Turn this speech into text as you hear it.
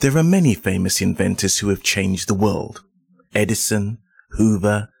There are many famous inventors who have changed the world. Edison,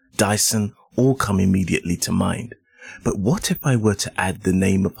 Hoover, Dyson all come immediately to mind. But what if I were to add the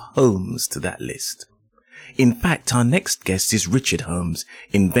name of Holmes to that list? In fact, our next guest is Richard Holmes,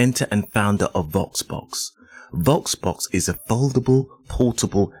 inventor and founder of VoxBox. VoxBox is a foldable,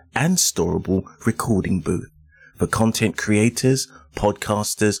 portable and storable recording booth for content creators,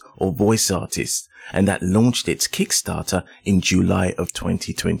 podcasters or voice artists, and that launched its Kickstarter in July of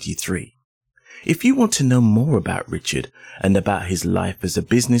 2023. If you want to know more about Richard and about his life as a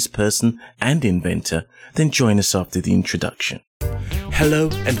business person and inventor, then join us after the introduction. Hello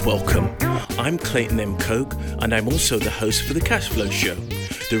and welcome. I'm Clayton M. Coke, and I'm also the host for The Cash Flow Show,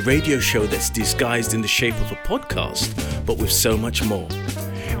 the radio show that's disguised in the shape of a podcast, but with so much more.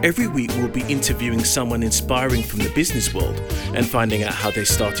 Every week we'll be interviewing someone inspiring from the business world and finding out how they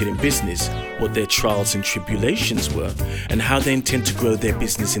started in business, what their trials and tribulations were, and how they intend to grow their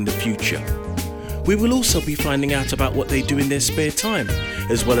business in the future. We will also be finding out about what they do in their spare time,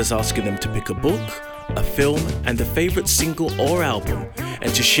 as well as asking them to pick a book, a film, and a favourite single or album,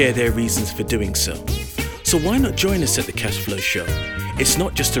 and to share their reasons for doing so. So why not join us at The Cash Flow Show? It's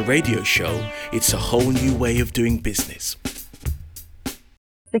not just a radio show, it's a whole new way of doing business.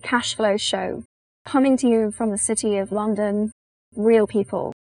 The Cash Flow Show, coming to you from the city of London. Real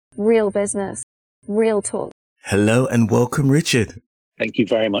people, real business, real talk. Hello and welcome, Richard. Thank you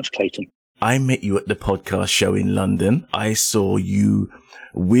very much, Clayton. I met you at the podcast show in London. I saw you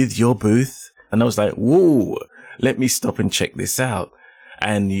with your booth and I was like, whoa, let me stop and check this out.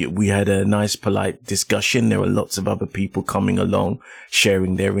 And we had a nice, polite discussion. There were lots of other people coming along,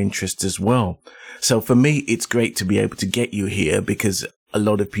 sharing their interest as well. So for me, it's great to be able to get you here because a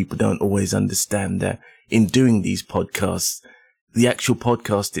lot of people don't always understand that in doing these podcasts, the actual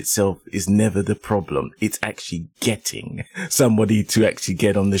podcast itself is never the problem. It's actually getting somebody to actually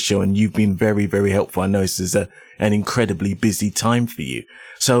get on the show. And you've been very, very helpful. I know this is an incredibly busy time for you.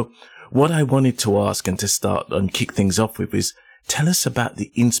 So what I wanted to ask and to start and kick things off with is tell us about the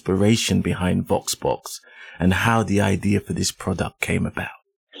inspiration behind VoxBox and how the idea for this product came about.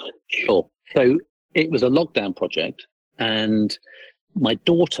 Sure. So it was a lockdown project, and my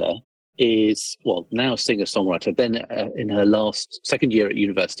daughter is, well, now a singer-songwriter, then in her second year at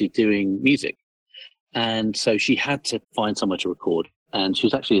university doing music. And so she had to find somewhere to record. And she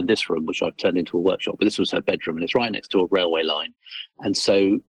was actually in this room, which I've turned into a workshop, but this was her bedroom, and it's right next to a railway line. And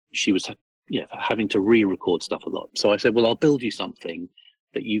so she was having to re-record stuff a lot. So I said, well, I'll build you something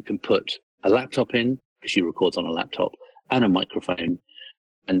that you can put a laptop in, because she records on a laptop, and a microphone.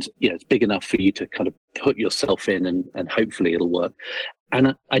 And, it's big enough for you to kind of put yourself in and hopefully it'll work.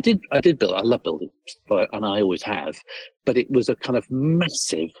 And I did build, I love building, and I always have, but it was a kind of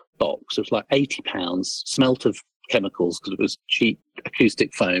massive box. It was like £80, smelt of chemicals because it was cheap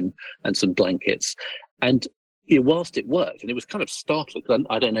acoustic foam and some blankets. And whilst it worked, and it was kind of startling, because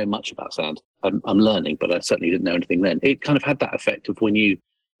I don't know much about sound. I'm learning, but I certainly didn't know anything then. It kind of had that effect of when you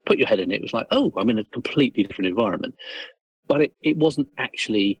put your head in it, it was like, oh, I'm in a completely different environment. But it wasn't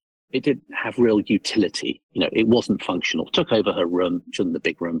actually, it didn't have real utility. It wasn't functional. It took over her room, which wasn't the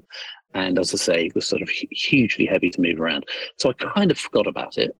big room. And as I say, it was sort of hugely heavy to move around. So I kind of forgot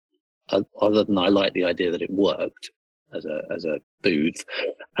about it, other than I liked the idea that it worked as a booth.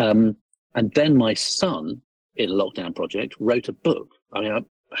 And then my son, in a lockdown project, wrote a book. I mean,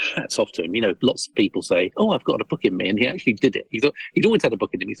 hats off to him. Lots of people say, oh, I've got a book in me. And he actually did it. He thought he'd always had a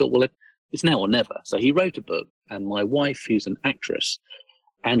book in him. He thought, well, it's now or never. So he wrote a book, and my wife, who's an actress,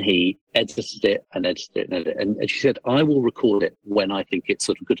 and he edited it. And she said, I will record it when I think it's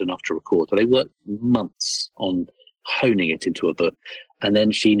sort of good enough to record. So they worked months on honing it into a book, and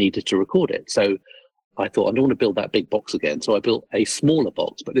then she needed to record it. So I thought, I don't want to build that big box again. So I built a smaller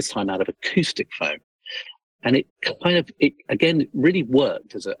box, but this time out of acoustic foam. And it again really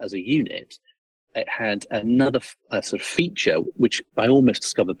worked as a unit. It had another sort of feature, which I almost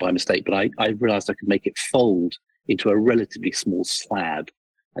discovered by mistake, but I realized I could make it fold into a relatively small slab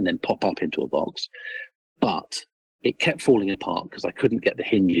and then pop up into a box. But it kept falling apart because I couldn't get the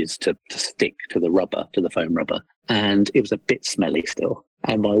hinges to stick to the rubber, to the foam rubber. And it was a bit smelly still.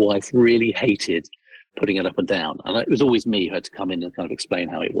 And my wife really hated putting it up and down. And it was always me who had to come in and kind of explain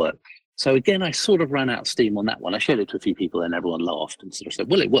how it worked. So again, I sort of ran out of steam on that one. I showed it to a few people and everyone laughed and sort of said,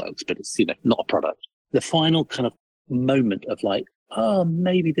 well, it works, but it's, not a product. The final kind of moment of like, oh,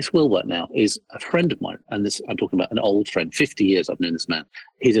 maybe this will work now, is a friend of mine. And this, I'm talking about an old friend, 50 years I've known this man.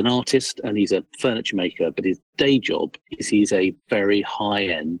 He's an artist and he's a furniture maker, but his day job is he's a very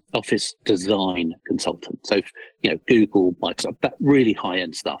high-end office design consultant. So, Google, Microsoft, that really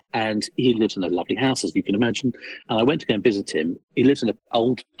high-end stuff. And he lives in a lovely house, as you can imagine. And I went to go and visit him. He lives in an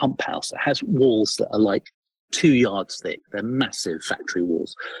old pump house that has walls that are like 2 yards thick. They're massive factory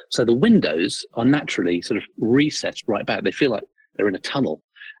walls. So the windows are naturally sort of recessed right back. They feel like they're in a tunnel.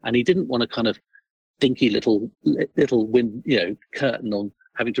 And he didn't want a kind of dinky little curtain on,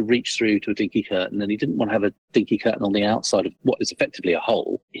 having to reach through to a dinky curtain. And he didn't want to have a dinky curtain on the outside of what is effectively a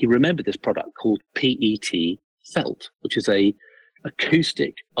hole. He remembered this product called PET felt, which is a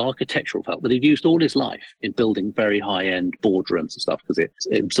acoustic architectural felt that he'd used all his life in building very high-end boardrooms and stuff because it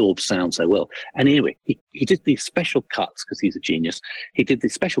absorbs sound so well. And anyway, he did these special cuts because he's a genius. He did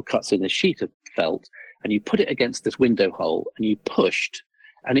these special cuts in a sheet of felt, and you put it against this window hole and you pushed,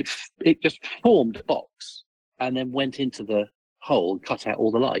 and it just formed a box and then went into the hole and cut out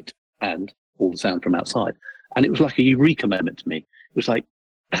all the light and all the sound from outside. And it was like a eureka moment to me. It was like,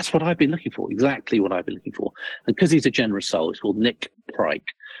 that's what I've been looking for, exactly what I've been looking for. And because he's a generous soul, it's called Nick Pryke.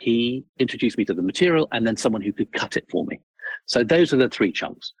 He introduced me to the material and then someone who could cut it for me. So those are the three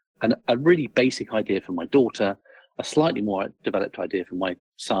chunks. And a really basic idea for my daughter, a slightly more developed idea for my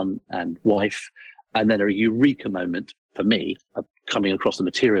son and wife, and then a eureka moment for me of coming across the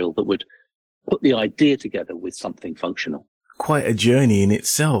material that would put the idea together with something functional. Quite a journey in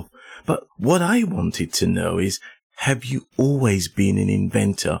itself. But what I wanted to know is, have you always been an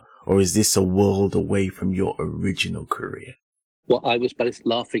inventor, or is this a world away from your original career? Well, I was both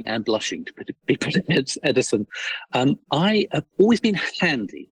laughing and blushing to be put against Edison. I have always been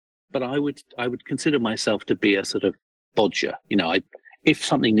handy, but I would consider myself to be a sort of bodger. If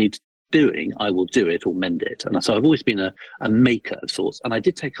something needs doing, I will do it or mend it. And so I've always been a maker of sorts. And I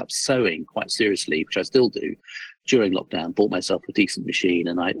did take up sewing quite seriously, which I still do. During lockdown, bought myself a decent machine,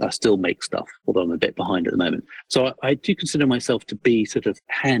 and I still make stuff, although I'm a bit behind at the moment. So I do consider myself to be sort of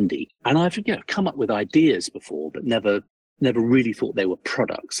handy. And I've come up with ideas before, but never really thought they were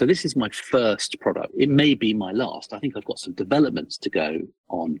products. So this is my first product. It may be my last. I think I've got some developments to go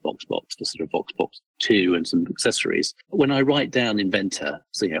on VoxBox, the sort of VoxBox 2 and some accessories. When I write down inventor,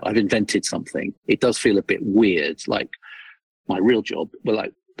 so I've invented something, it does feel a bit weird, like my real job.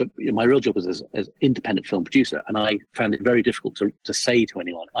 But my real job was as independent film producer, and I found it very difficult to say to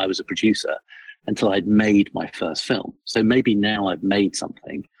anyone I was a producer until I'd made my first film. So maybe now I've made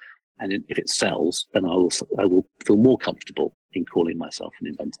something, and if it sells, then I will feel more comfortable in calling myself an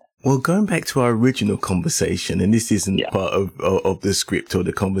inventor. Well, going back to our original conversation, and this isn't part of the script or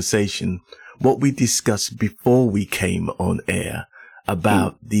the conversation, what we discussed before we came on air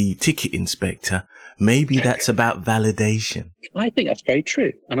about the ticket inspector, maybe that's about validation. I think that's very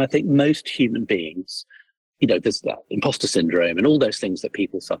true. And I think most human beings, there's that imposter syndrome and all those things that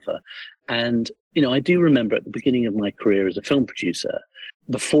people suffer. And, I do remember at the beginning of my career as a film producer,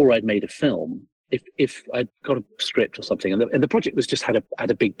 before I'd made a film, if I'd got a script or something and the project was just had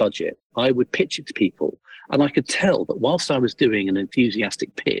a big budget, I would pitch it to people. And I could tell that whilst I was doing an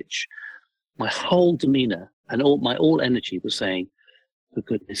enthusiastic pitch, my whole demeanor and all energy was saying, for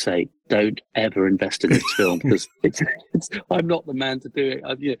goodness sake, don't ever invest in this film because I'm not the man to do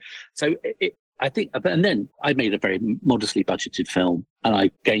it. I think, and then I made a very modestly budgeted film, and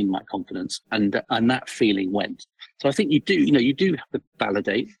I gained that confidence, and that feeling went. So I think you do have to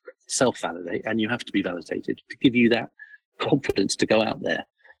validate, self-validate, and you have to be validated to give you that confidence to go out there.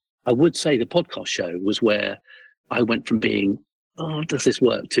 I would say the podcast show was where I went from being, oh, does this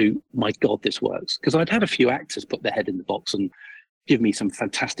work, to, my God, this works. Because I'd had a few actors put their head in the box and give me some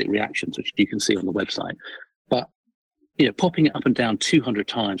fantastic reactions, which you can see on the website. But, popping it up and down 200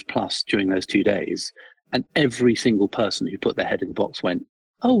 times plus during those 2 days, and every single person who put their head in the box went,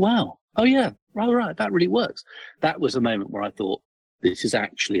 oh, wow. Oh, yeah. Right. That really works. That was a moment where I thought, this is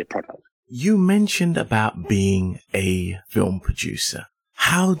actually a product. You mentioned about being a film producer.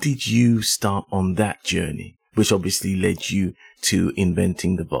 How did you start on that journey, which obviously led you to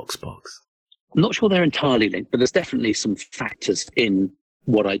inventing the VoxBox? I'm not sure they're entirely linked, but there's definitely some factors in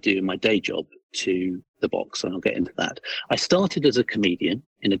what I do in my day job to the box, and I'll get into that. I started as a comedian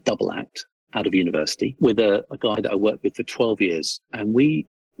in a double act out of university with a guy that I worked with for 12 years, and we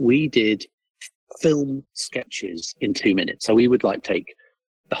did film sketches in 2 minutes. So we would take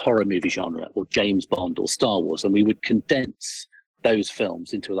the horror movie genre or James Bond or Star Wars, and we would condense those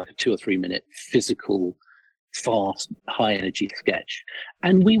films into a 2 or 3 minute physical, fast, high energy sketch.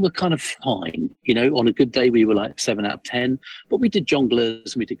 And we were kind of fine, on a good day we were 7 out of 10, but we did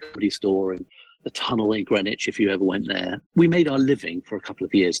Jongleurs and we did Comedy Store, and the tunnel in Greenwich, if you ever went there. We made our living for a couple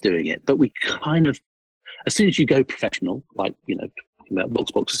of years doing it, but we kind of, as soon as you go professional, like, talking about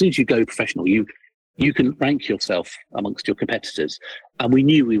VoxBox, as soon as you go professional, you can rank yourself amongst your competitors. And we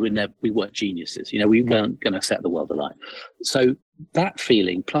knew we weren't geniuses. We weren't going to set the world alight. So that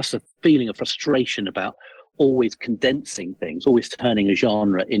feeling, plus a feeling of frustration about always condensing things, always turning a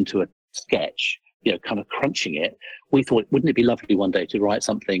genre into a sketch, kind of crunching it, we thought, wouldn't it be lovely one day to write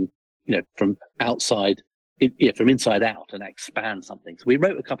something, from outside, from inside out, and expand something. So we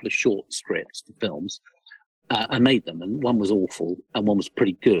wrote a couple of short scripts for films and made them, and one was awful and one was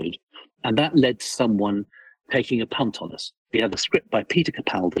pretty good. And that led to someone taking a punt on us. We had a script by Peter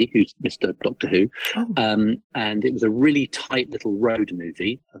Capaldi, who's Mr. Doctor Who, and it was a really tight little road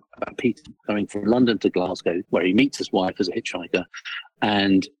movie about Peter going from London to Glasgow, where he meets his wife as a hitchhiker,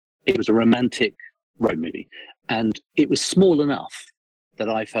 and it was a romantic road movie. And it was small enough that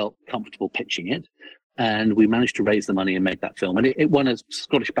I felt comfortable pitching it, and we managed to raise the money and make that film. And it won a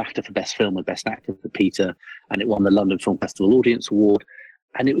Scottish BAFTA for Best Film and Best Actor for Peter, and it won the London Film Festival Audience Award.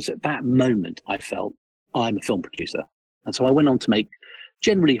 And it was at that moment I felt, I'm a film producer. And so I went on to make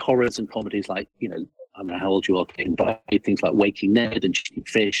generally horrors and comedies like, I don't know how old you are, but I made things like Waking Ned and Chicken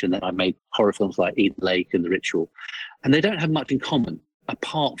Fish, and then I made horror films like Eden Lake and The Ritual. And they don't have much in common,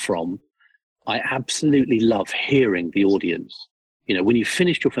 apart from I absolutely love hearing the audience. When you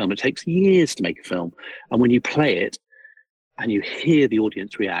finished your film, it takes years to make a film. And when you play it and you hear the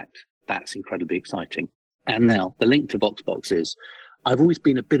audience react, that's incredibly exciting. And now the link to VoxBox is, I've always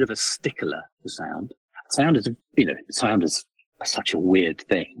been a bit of a stickler for sound. Sound is such a weird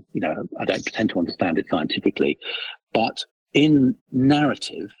thing. I don't pretend to understand it scientifically, but in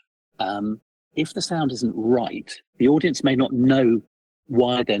narrative, if the sound isn't right, the audience may not know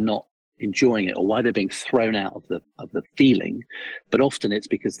why they're not enjoying it or why they're being thrown out of the feeling, but often it's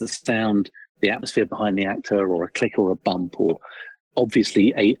because the sound, the atmosphere behind the actor, or a click or a bump, or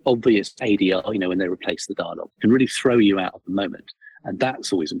obviously obvious ADR, when they replace the dialogue, can really throw you out of the moment. And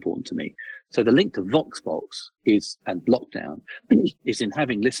that's always important to me. So the link to VoxBox and Lockdown is in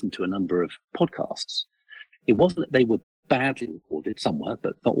having listened to a number of podcasts. It wasn't that they were badly recorded, some were,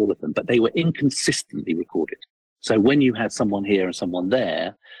 but not all of them, but they were inconsistently recorded. So when you had someone here and someone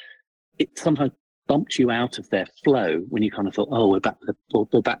there, it sometimes bumped you out of their flow when you kind of thought, oh, we're back with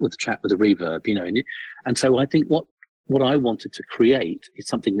the chat with the reverb, and so I think what I wanted to create is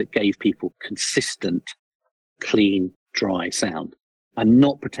something that gave people consistent, clean, dry sound. I'm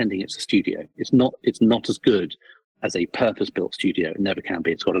not pretending it's a studio. It's not as good as a purpose-built studio. It never can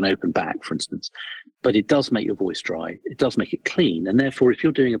be. It's got an open back, for instance, but it does make your voice dry. It does make it clean. And therefore, if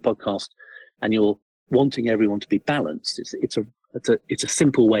you're doing a podcast and you're wanting everyone to be balanced, it's a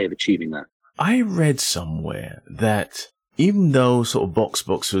simple way of achieving that. I read somewhere that even though sort of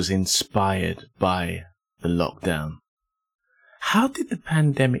VoxBox was inspired by the lockdown, how did the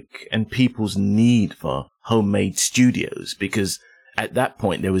pandemic and people's need for homemade studios, because at that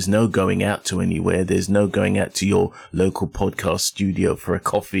point there was no going out to anywhere, there's no going out to your local podcast studio for a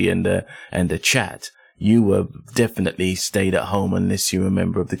coffee and a chat. You were definitely stayed at home unless you were a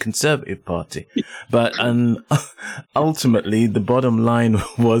member of the Conservative Party. But ultimately, the bottom line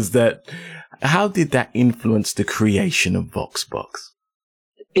was that, how did that influence the creation of VoxBox?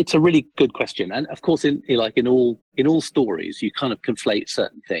 It's a really good question. And of course, in all stories, you kind of conflate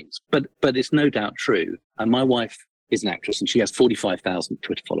certain things, but it's no doubt true. And my wife is an actress and she has 45,000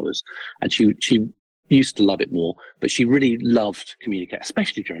 Twitter followers, and she used to love it more, but she really loved communicate,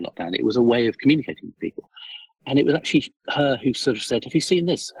 especially during lockdown. It was a way of communicating with people. And it was actually her who sort of said, have you seen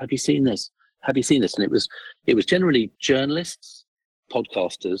this? Have you seen this? Have you seen this? And it was generally journalists,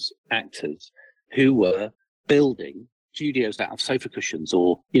 podcasters, actors who were building studios out of sofa cushions,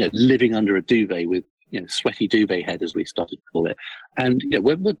 or, living under a duvet with, sweaty duvet head, as we started to call it. And,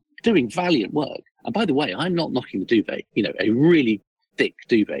 we're doing valiant work. And by the way, I'm not knocking the duvet. A really thick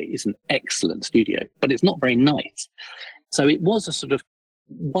duvet is an excellent studio, but it's not very nice. So it was a sort of,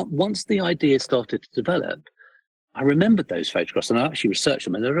 once the idea started to develop, I remembered those photographs and I actually researched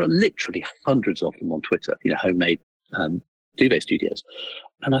them, and there are literally hundreds of them on Twitter, homemade duvet studios.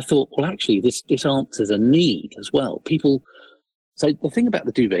 And I thought, well, actually, this answers a need as well. So the thing about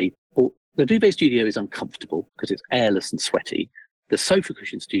the duvet studio is uncomfortable because it's airless and sweaty. The sofa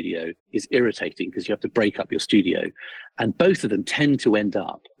cushion studio is irritating because you have to break up your studio. And both of them tend to end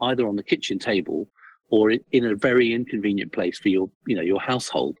up either on the kitchen table or in a very inconvenient place for your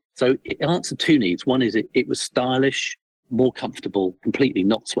household. So it answered two needs. One is it was stylish, more comfortable, completely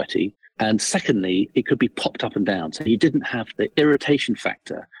not sweaty. And secondly, it could be popped up and down. So you didn't have the irritation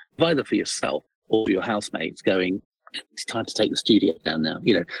factor, either for yourself or your housemates, going, it's time to take the studio down now.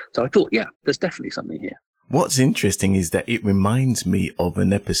 So I thought, yeah, there's definitely something here. What's interesting is that it reminds me of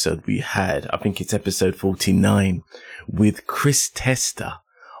an episode we had, I think it's episode 49, with Chris Tester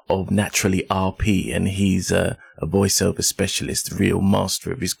of Naturally RP, and he's a voiceover specialist, real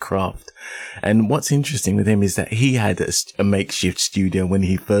master of his craft. And what's interesting with him is that he had a makeshift studio when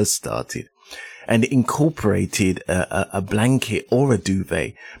he first started, and incorporated a blanket or a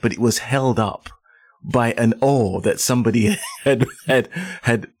duvet, but it was held up by an oar that somebody had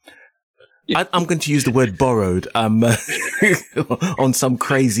I'm going to use the word borrowed on some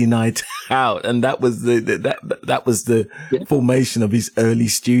crazy night out, and that was the formation of his early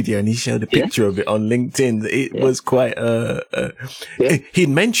studio, and he showed a picture of it on LinkedIn. It was quite he'd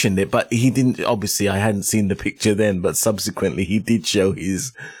mentioned it, but he didn't. Obviously, I hadn't seen the picture then, but subsequently he did show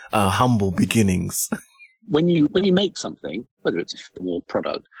his humble beginnings. When you make something, whether it's a small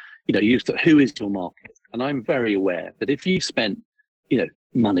product, you thought, who is your market? And I'm very aware that if you spent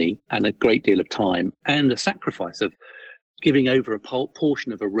money and a great deal of time and a sacrifice of giving over a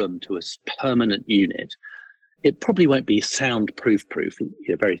portion of a room to a permanent unit, it probably won't be soundproof.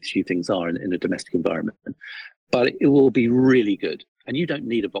 Very few things are in a domestic environment, but it will be really good. And you don't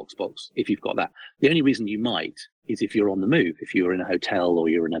need a VoxBox if you've got that. The only reason you might is if you're on the move, if you're in a hotel or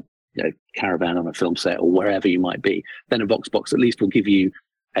you're in a caravan on a film set or wherever you might be, then a VoxBox at least will give you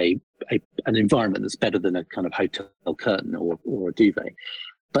an environment that's better than a kind of hotel curtain or a duvet.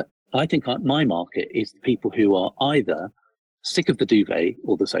 But I think my market is the people who are either sick of the duvet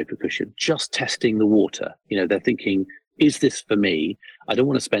or the sofa cushion, just testing the water. They're thinking, is this for me? I don't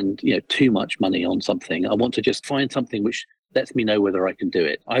want to spend too much money on something. I want to just find something which lets me know whether I can do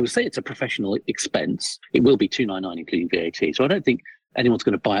it. I would say it's a professional expense. It will be $299 including VAT. So I don't think anyone's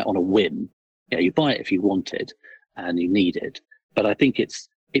going to buy it on a whim. You buy it if you want it and you need it. But I think it's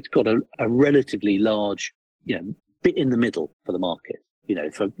got a relatively large, bit in the middle for the market,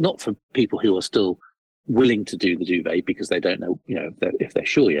 not for people who are still willing to do the duvet because they don't know, if they're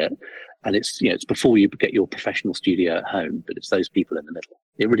sure yet. And it's before you get your professional studio at home, but it's those people in the middle.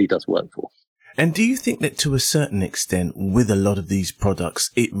 It really does work for. And do you think that to a certain extent with a lot of these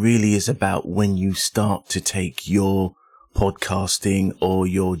products, it really is about when you start to take your podcasting or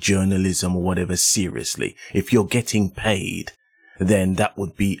your journalism or whatever seriously? If you're getting paid, then that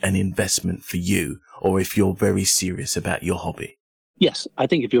would be an investment for you, or if you're very serious about your hobby? Yes, I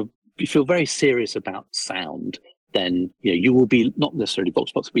think if you're very serious about sound, then you will be not necessarily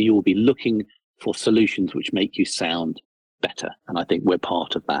VoxBox, but you will be looking for solutions which make you sound better. And I think we're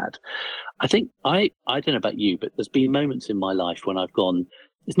part of that. I think I don't know about you, but there's been moments in my life when I've gone,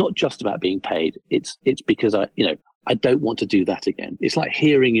 it's not just about being paid. It's because I don't want to do that again. It's like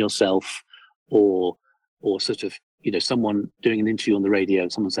hearing yourself or sort of, someone doing an interview on the radio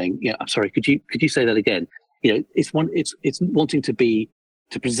and someone saying, I'm sorry, could you say that again? It's wanting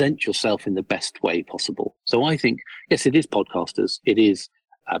to present yourself in the best way possible. So I think, yes, it is podcasters, it is,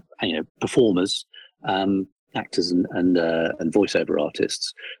 performers, actors and voiceover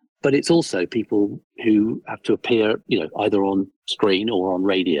artists, but it's also people who have to appear, either on screen or on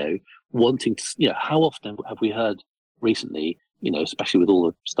radio, wanting to, how often have we heard recently, especially with all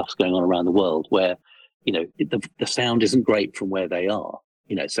the stuff going on around the world where, the sound isn't great from where they are,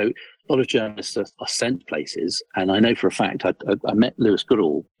 so a lot of journalists are sent places. And I know for a fact, I met Lewis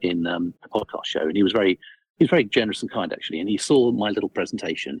Goodall in a podcast show, and he was very generous and kind actually. And he saw my little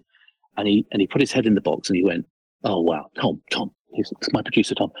presentation and he put his head in the box and he went, oh, wow, Tom, he's my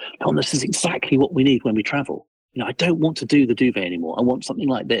producer, Tom, this is exactly what we need when we travel. I don't want to do the duvet anymore. I want something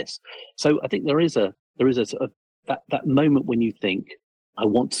like this. So I think there is a sort of that moment when you think, I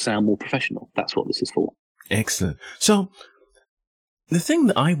want to sound more professional. That's what this is for. Excellent. So the thing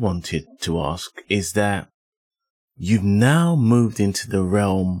that I wanted to ask is that you've now moved into the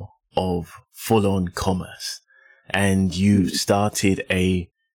realm of full-on commerce, and you've started a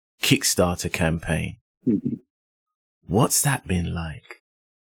Kickstarter campaign. Mm-hmm. What's that been like?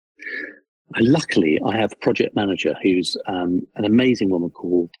 Luckily, I have a project manager who's an amazing woman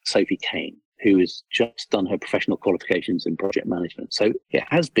called Sophie Kane, who has just done her professional qualifications in project management. So it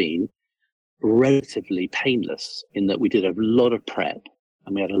has been relatively painless in that we did a lot of prep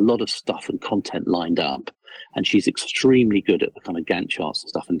and we had a lot of stuff and content lined up. And she's extremely good at the kind of Gantt charts and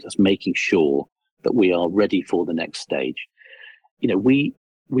stuff and just making sure that we are ready for the next stage. We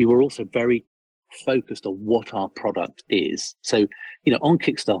were also very focused on what our product is. So, on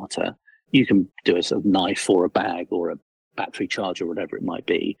Kickstarter, you can do a sort of knife or a bag or a battery charger or whatever it might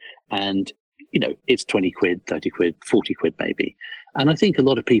be. And, it's 20 quid, 30 quid, 40 quid maybe. And I think a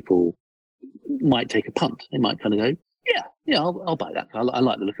lot of people might take a punt. They might kind of go, yeah, I'll buy that. I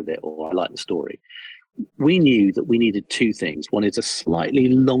like the look of it, or I like the story. we knew that we needed two things. One is a slightly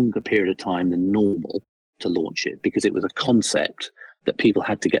longer period of time than normal to launch it, because it was a concept that people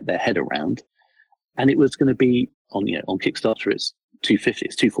had to get their head around. And it was going to be on Kickstarter, it's 250,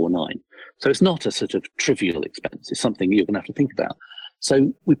 it's 249. So it's not a sort of trivial expense. It's something you're going to have to think about.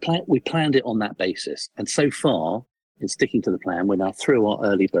 So we planned it on that basis. And so far, in sticking to the plan, we're now through our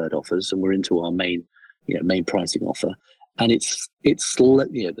early bird offers and we're into our main pricing offer. And it's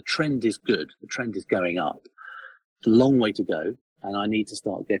the trend is good. The trend is going up. It's a long way to go. And I need to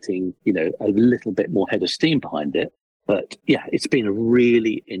start getting, a little bit more head of steam behind it. But yeah, it's been a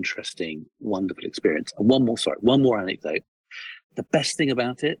really interesting, wonderful experience. And one more anecdote. The best thing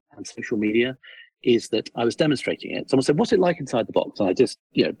about it and social media is that I was demonstrating it. Someone said, "What's it like inside the box?" And I just,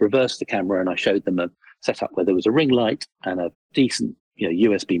 reversed the camera and I showed them a setup where there was a ring light and a decent,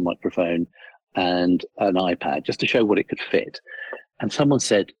 USB microphone and an iPad, just to show what it could fit. And someone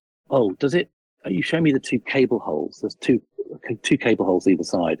said, "Oh, you show me the two cable holes. There's two cable holes either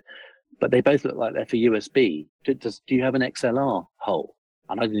side, but they both look like they're for USB. Do you have an XLR hole?"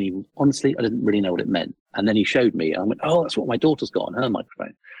 And I didn't really know what it meant. And then he showed me, and I went, "Oh, that's what my daughter's got on her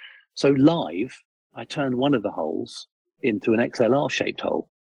microphone." So live, I turned one of the holes into an XLR shaped hole.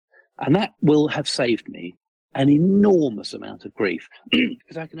 And that will have saved me an enormous amount of grief,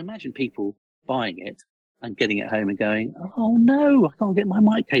 because I can imagine people buying it and getting it home and going, "Oh no, I can't get my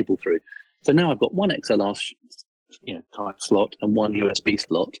mic cable through." So now I've got one XLR type slot and one USB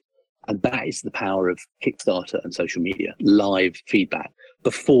slot. And that is the power of Kickstarter and social media, live feedback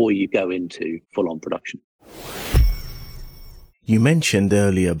before you go into full-on production. You mentioned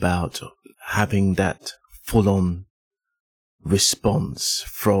earlier about having that full-on response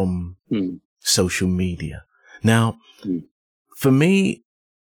from social media. Now, for me,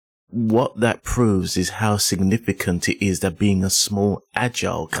 what that proves is how significant it is that being a small,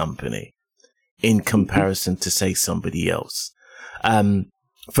 agile company in comparison to, say, somebody else.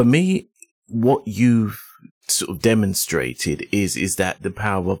 For me, what you've sort of demonstrated is that the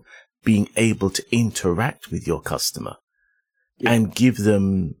power of being able to interact with your customer and give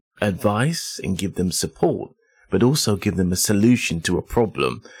them advice and give them support, but also give them a solution to a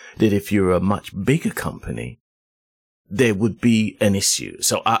problem that if you're a much bigger company, there would be an issue.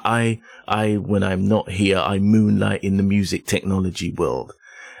 So I when I'm not here, I moonlight in the music technology world.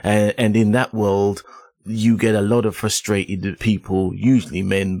 And in that world, you get a lot of frustrated people, usually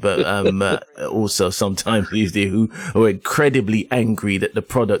men, but also sometimes usually who are incredibly angry that the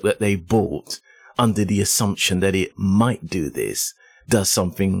product that they bought under the assumption that it might do this does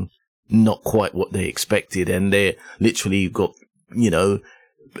something not quite what they expected. And they literally got,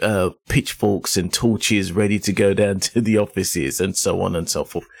 pitchforks and torches ready to go down to the offices and so on and so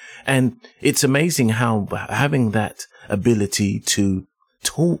forth. And it's amazing how having that ability to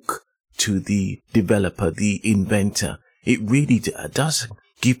talk to the developer, the inventor, it really does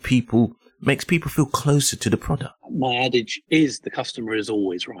makes people feel closer to the product. My adage is the customer is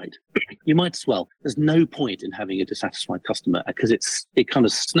always right. You might as well. There's no point in having a dissatisfied customer, because it kind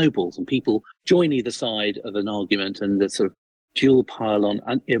of snowballs and people join either side of an argument and the sort of dual pile on.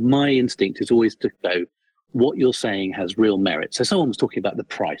 And my instinct is always to go, what you're saying has real merit. So someone was talking about the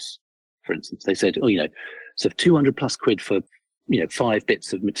price, for instance. They said, so 200 plus quid for 5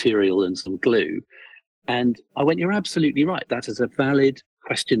 bits of material and some glue. And I went, you're absolutely right. That is a valid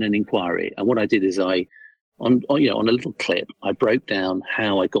question and inquiry. And what I did is on a little clip, I broke down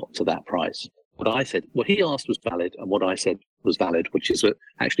how I got to that price. What he asked was valid, and what I said was valid, which is that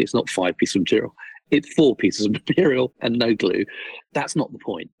actually it's not 5 pieces of material. It's 4 pieces of material and no glue. That's not the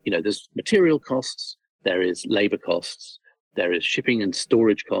point. There's material costs, there is labor costs, there is shipping and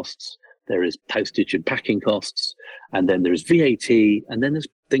storage costs, there is postage and packing costs, and then there's VAT, and then there's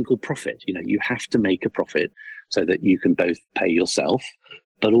a thing called profit. You have to make a profit so that you can both pay yourself,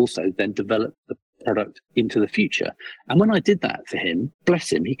 but also then develop the product into the future. And when I did that for him,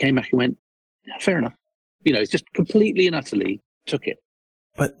 bless him, he came back and went, yeah, fair enough. It's just completely and utterly took it.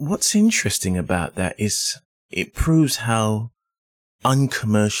 But what's interesting about that is it proves how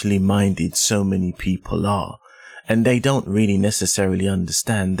uncommercially minded so many people are. And they don't really necessarily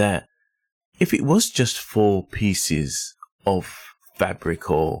understand that if it was just 4 pieces of fabric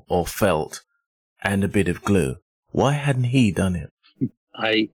or felt and a bit of glue, why hadn't he done it?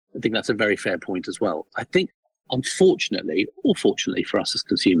 I think that's a very fair point as well. I think, unfortunately, or fortunately for us as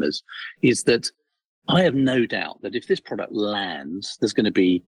consumers, is that I have no doubt that if this product lands, there's going to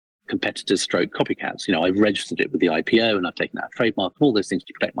be competitors stroke copycats. I've registered it with the IPO and I've taken out a trademark, all those things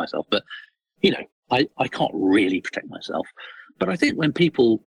to protect myself. But, I can't really protect myself. But I think when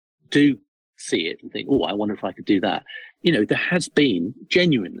people do see it and think, oh, I wonder if I could do that, there has been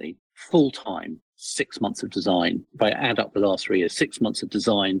genuinely full-time 6 months of design. If I add up the last 3 years, 6 months of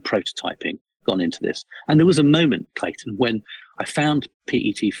design, prototyping gone into this. And there was a moment, Clayton, when I found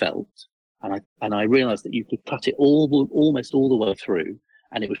PET felt, and I realized that you could cut it almost all the way through,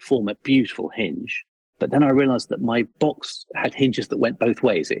 and it would form a beautiful hinge. But then I realized that my box had hinges that went both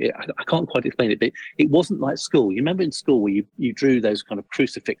ways. I can't quite explain it, but it wasn't like school. You remember in school where you drew those kind of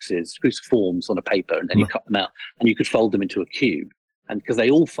cruciforms on a paper, and then you cut them out and you could fold them into a cube. And because they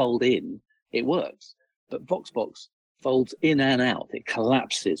all fold in, it works. But VoxBox folds in and out. It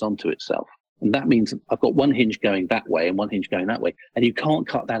collapses onto itself. And that means I've got one hinge going that way and one hinge going that way. And you can't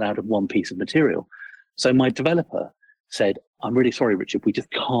cut that out of one piece of material. So my developer said, I'm really sorry, Richard, we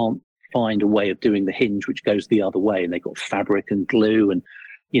just can't find a way of doing the hinge which goes the other way. And they got fabric and glue and,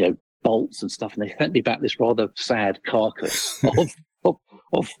 bolts and stuff. And they sent me back this rather sad carcass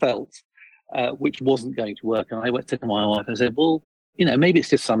of felt, which wasn't going to work. And I went to my wife and said, well, maybe it's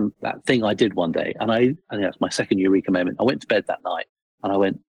just that thing I did one day. And that's my second eureka moment. I went to bed that night and I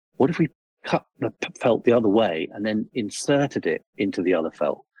went, what if we cut the felt the other way and then inserted it into the other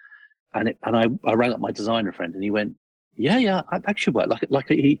felt? And I rang up my designer friend and he went, yeah, that should work.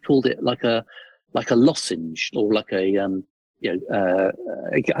 He called it like a lozenge, or like I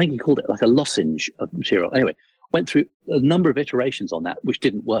think he called it like a lozenge of material. Anyway, went through a number of iterations on that, which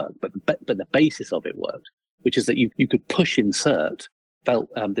didn't work, but the basis of it worked, which is that you could insert felt,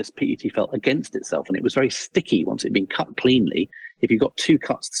 this PET felt against itself, and it was very sticky once it had been cut cleanly. If you got two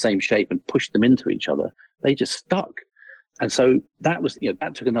cuts the same shape and pushed them into each other, they just stuck. And so that was,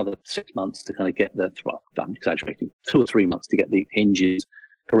 that took another 6 months to kind of get I'm exaggerating, 2 or 3 months to get the hinges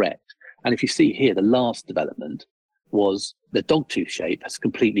correct. And if you see here, the last development was the dogtooth shape has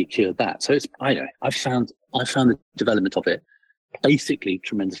completely cured that. So I found the development of it basically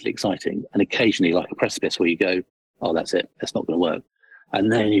tremendously exciting, and occasionally like a precipice where you go, oh, that's it, that's not going to work.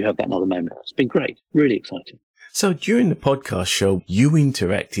 And then you have that another moment. It's been great, really exciting. So during the podcast show, you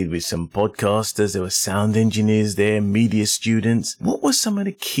interacted with some podcasters. There were sound engineers there, media students. What were some of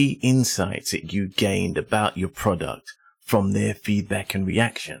the key insights that you gained about your product from their feedback and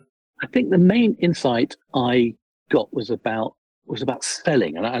reaction? I think the main insight I got was about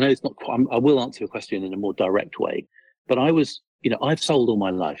selling. And I know it's not quite, I will answer your question in a more direct way, but I've sold all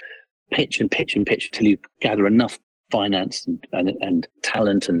my life, pitch and pitch and pitch until you gather enough finance and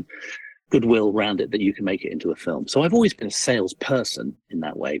talent and goodwill around it that you can make it into a film. So I've always been a salesperson in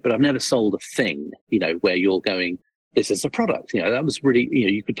that way, but I've never sold a thing, where you're going, this is a product, that was really,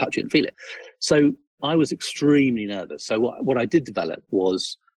 you could touch it and feel it. So I was extremely nervous. So what I did develop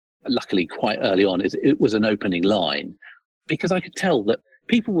was, luckily quite early on, it was an opening line, because I could tell that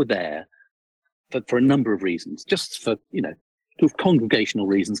people were there for a number of reasons, just for, sort of congregational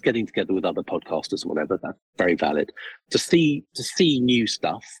reasons, getting together with other podcasters or whatever. That's very valid. To see new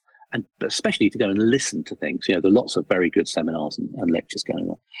stuff, and especially to go and listen to things. There are lots of very good seminars and lectures going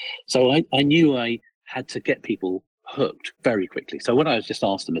on. So I knew I had to get people hooked very quickly. So what I just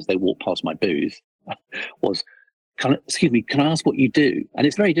asked them as they walked past my booth was, can I ask what you do? And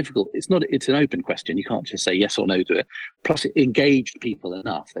it's very difficult. It's an open question. You can't just say yes or no to it. Plus it engaged people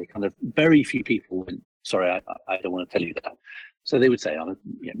enough. Very few people went, sorry, I don't want to tell you that. So they would say, I'm a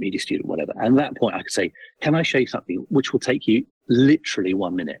media student, whatever. And at that point I could say, can I show you something which will take you literally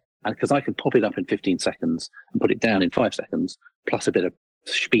 1 minute? And because I could pop it up in 15 seconds and put it down in 5 seconds, plus a bit of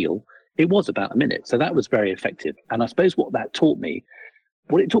spiel, it was about a minute. So that was very effective. And I suppose what it taught me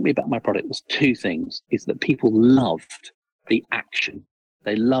about my product was two things, is that people loved the action.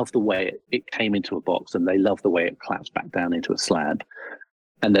 They loved the way it came into a box, and they loved the way it collapsed back down into a slab.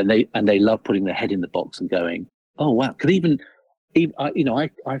 And then they loved putting their head in the box and going, oh, wow. Because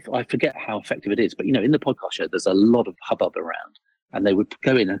I forget how effective it is, but in the podcast show, there's a lot of hubbub around. And they would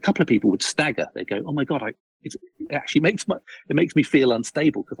go in, and a couple of people would stagger. They go, "Oh my God, it actually makes me feel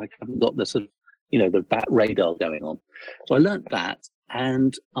unstable because I haven't got the sort of, the bat radar going on." So I learned that,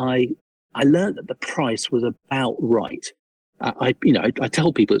 and I learned that the price was about right. I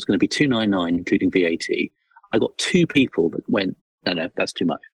tell people it's going to be $299 including VAT. I got 2 people that went, no, that's too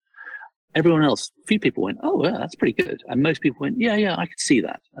much. Everyone else, a few people went, oh, yeah, that's pretty good, and most people went, yeah, I could see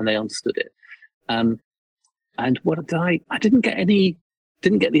that, and they understood it. And what I didn't get the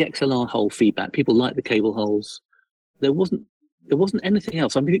XLR hole feedback. People liked the cable holes. There wasn't anything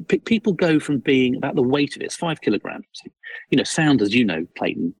else. I mean, people go from being about the weight of it. It's 5 kilograms. Sound, as you know,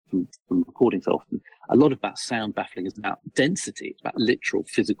 Clayton, from recording so often, a lot of that sound baffling is about density. It's about literal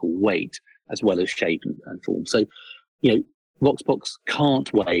physical weight as well as shape and form. So, VoxBox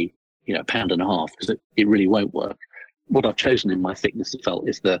can't weigh, 1.5 pounds because it really won't work. What I've chosen in my thickness of felt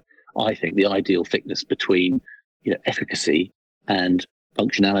is I think the ideal thickness between, efficacy and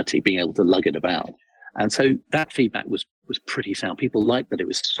functionality, being able to lug it about. And so that feedback was pretty sound. People liked that it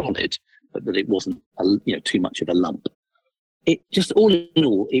was solid, but that it wasn't too much of a lump. It just, all in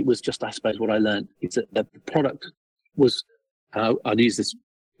all, it was just, I suppose, what I learned is that the product was, I'd use this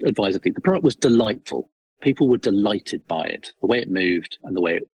advisedly, the product was delightful. People were delighted by it, the way it moved and the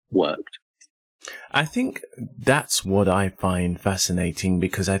way it worked. I think that's what I find fascinating,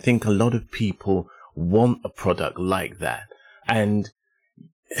 because I think a lot of people want a product like that. And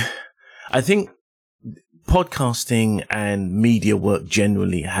I think podcasting and media work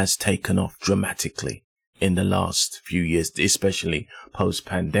generally has taken off dramatically in the last few years, especially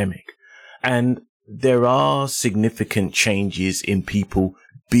post-pandemic. And there are significant changes in people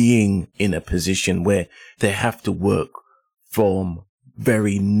being in a position where they have to work from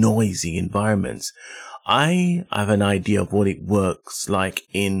very noisy environments. I have an idea of what it works like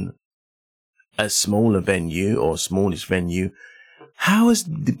in a smaller venue or smallish venue. How has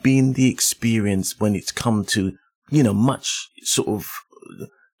been the experience when it's come to, much sort of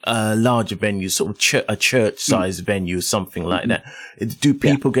larger venues, sort of a church-sized venue, something like that? Do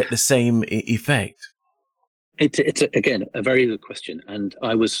people get the same effect? It's again, a very good question. And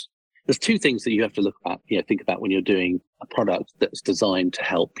there's two things that you have to look at, think about when you're doing a product that's designed to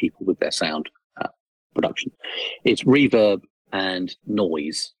help people with their sound production. It's reverb and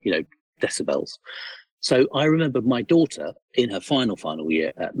noise, decibels. So I remember my daughter in her final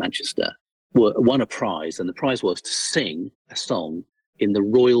year at Manchester won a prize, and the prize was to sing a song in the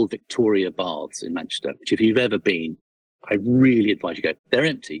Royal Victoria Baths in Manchester, which if you've ever been, I really advise you go. They're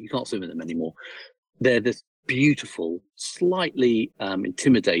empty. You can't swim in them anymore. They're this beautiful, slightly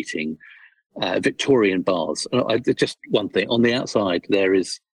intimidating Victorian baths. Just one thing, on the outside, there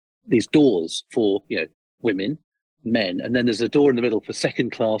is these doors for, women, men, and then there's a door in the middle for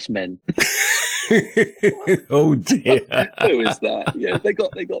second-class men. Oh dear. Who is that? Yeah, they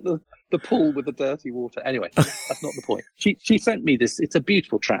got the pool with the dirty water. Anyway, that's not the point. She sent me this. It's a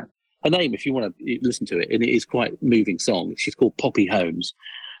beautiful track. Her name, if you want to listen to it, and it is quite a moving song. She's called Poppy Holmes,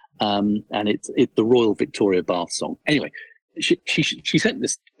 and it's the Royal Victoria Bath song. Anyway, she sent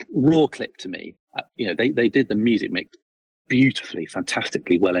this raw clip to me. They did the music mix beautifully,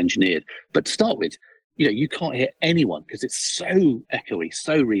 fantastically well engineered. But to start with, you can't hear anyone because it's so echoey,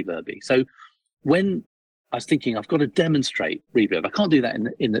 so reverby. So when I was thinking, I've got to demonstrate reverb, I can't do that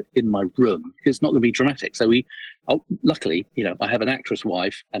in my room because it's not going to be dramatic. So luckily, I have an actress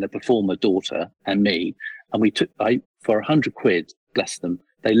wife and a performer daughter and me, and for 100 quid, bless them,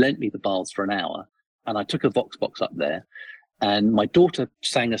 they lent me the baths for an hour, and I took a VoxBox up there, and my daughter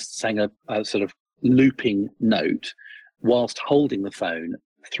sang a sort of looping note whilst holding the phone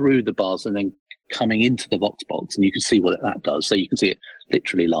through the bars and then coming into the VoxBox, and you can see what that does. So you can see it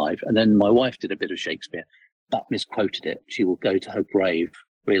literally live. And then my wife did a bit of Shakespeare, but misquoted it. She will go to her grave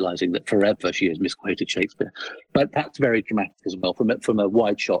realizing that forever she has misquoted Shakespeare. But that's very dramatic as well, from a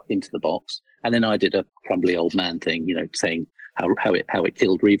wide shot into the box. And then I did a crumbly old man thing, saying how it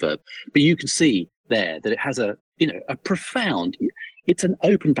killed reverb. But you can see there that it has a profound. It's an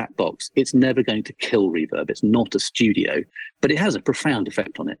open back box. It's never going to kill reverb. It's not a studio, but it has a profound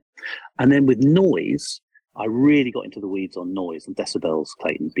effect on it. And then with noise, I really got into the weeds on noise and decibels,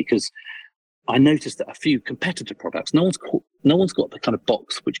 Clayton, because I noticed that a few competitor products, no one's got the kind of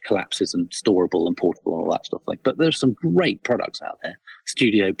box which collapses and storable and portable and all that stuff. But there's some great products out there.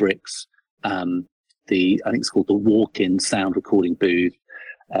 Studio Bricks, I think it's called the walk-in sound recording booth,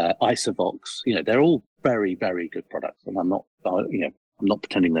 Isovox. They're all very, very good products, and I'm not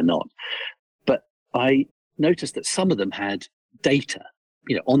pretending they're not. But I noticed that some of them had data,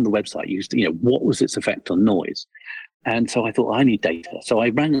 on the website used, what was its effect on noise. And so I thought, I need data. So I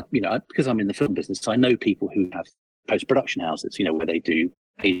rang up, because I'm in the film business, so I know people who have post-production houses, where they do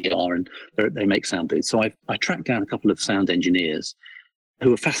ADR and they make sound booths. So I tracked down a couple of sound engineers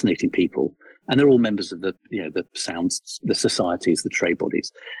who are fascinating people, and they're all members of the societies, the trade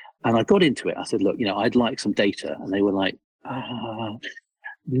bodies. And I got into it. I said, look, I'd like some data. And they were like,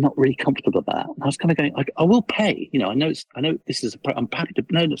 not really comfortable with that. And I was kind of going, I will pay. I know this is, I'm happy to,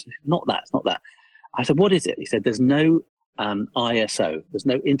 no, it's not that. It's not that. I said, what is it? He said, there's no ISO, there's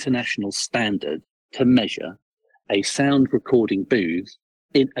no international standard to measure a sound recording booth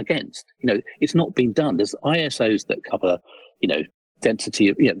against. It's not been done. There's ISOs that cover, density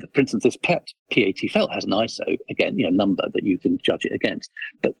of, for instance, this PAT felt has an ISO, again, number that you can judge it against,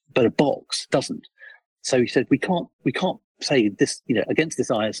 but a box doesn't. So he said, we can't say this, against this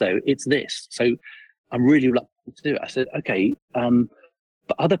ISO, it's this. So I'm really reluctant to do it. I said, okay,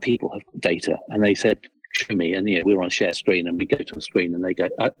 but other people have data, and they said, show me. And we were on share screen, and we go to a screen, and they go,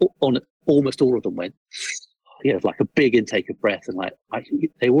 on almost all of them went, like a big intake of breath, and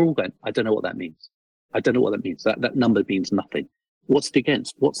they were all going, I don't know what that means. I don't know what that means. That number means nothing. What's it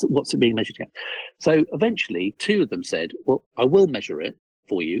against? What's it being measured against? So eventually, two of them said, well, I will measure it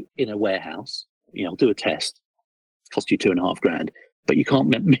for you in a warehouse. I'll do a test. Cost you $2,500, but you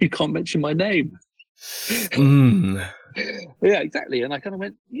can't mention my name. Mm. Yeah, exactly. And I kind of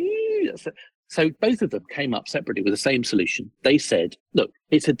went, yeah. So both of them came up separately with the same solution. They said, look,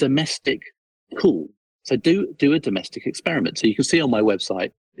 it's a domestic call. So do a domestic experiment. So you can see on my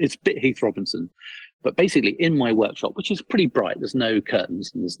website, it's a bit Heath Robinson, but basically in my workshop, which is pretty bright, there's no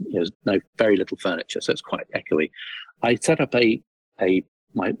curtains and there's very little furniture, so it's quite echoey. I set up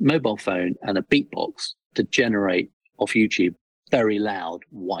my mobile phone and a beatbox to generate off YouTube very loud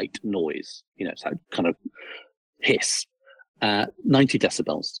white noise, so kind of hiss, 90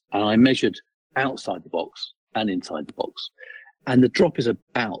 decibels. And I measured outside the box and inside the box. And the drop is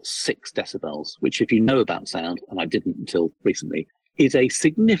about 6 decibels, which if you know about sound, and I didn't until recently, is a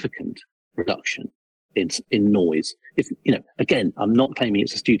significant reduction in noise. If, again, I'm not claiming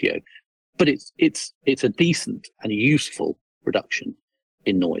it's a studio, but it's a decent and useful reduction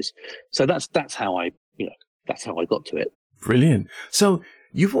in noise. So that's how I got to it. Brilliant. So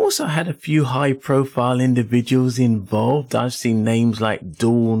you've also had a few high-profile individuals involved. I've seen names like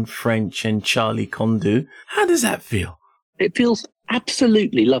Dawn French and Charlie Condu. How does that feel? It feels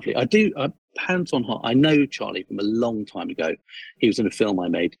absolutely lovely. Hands on heart, I know Charlie from a long time ago. He was in a film I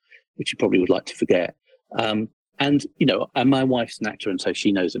made, which you probably would like to forget. And my wife's an actor, and so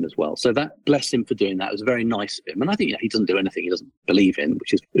she knows him as well. So that, bless him for doing that. It was very nice of him. And I think he doesn't do anything he doesn't believe in,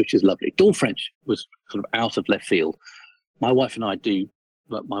 which is lovely. Dawn French was sort of out of left field. My wife and her do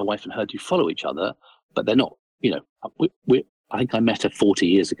follow each other, but they're not. I think I met her 40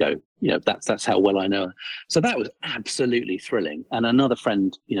 years ago. That's how well I know her. So that was absolutely thrilling. And another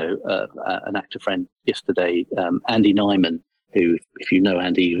friend, an actor friend yesterday, Andy Nyman, who, if you know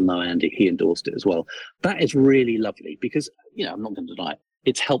Andy, he endorsed it as well. That is really lovely because, I'm not going to deny it,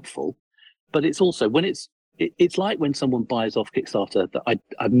 it's helpful, but it's also when it's like when someone buys off Kickstarter that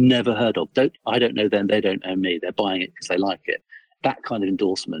I've never heard of. I don't know them, they don't know me. They're buying it because they like it. That kind of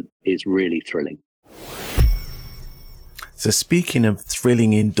endorsement is really thrilling. So speaking of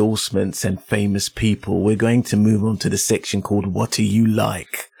thrilling endorsements and famous people, we're going to move on to the section called What Are You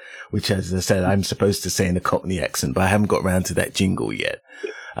Like? Which, as I said, I'm supposed to say in a Cockney accent, but I haven't got around to that jingle yet.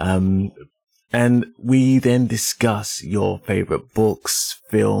 And we then discuss your favorite books,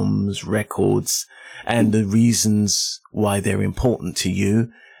 films, records, and the reasons why they're important to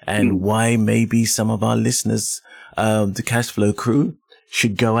you and why maybe some of our listeners, the Cashflow crew,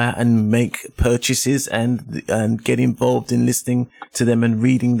 should go out and make purchases and get involved in listening to them and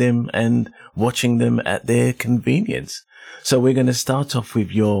reading them and watching them at their convenience. So we're going to start off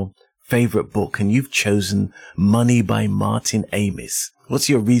with your favorite book, and you've chosen Money by Martin Amis. What's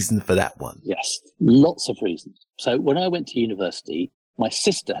your reason for that one? Yes, lots of reasons. So when I went to university, my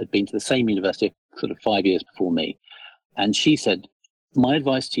sister had been to the same university sort of 5 years before me. And she said, my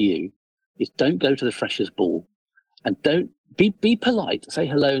advice to you is don't go to the freshers' ball and don't be polite, say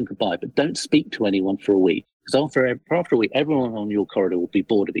hello and goodbye, but don't speak to anyone for a week. Because after a week, everyone on your corridor will be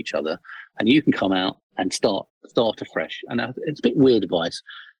bored of each other, and you can come out and start afresh. And it's a bit weird advice,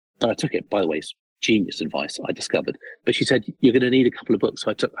 but I took it. By the way, it's genius advice, I discovered. But she said, you're going to need a couple of books.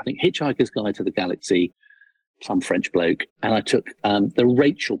 So I took, I think, Hitchhiker's Guide to the Galaxy, some French bloke, and I took the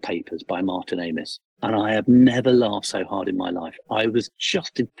Rachel Papers by Martin Amis. And I have never laughed so hard in my life. I was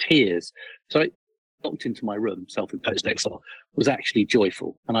just in tears. So I locked into my room, self-imposed exile, was actually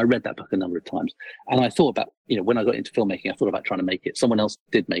joyful. And I read that book a number of times. And I thought about, when I got into filmmaking, I thought about trying to make it. Someone else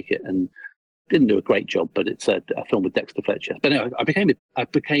did make it and didn't do a great job, but it's a film with Dexter Fletcher. But anyway, I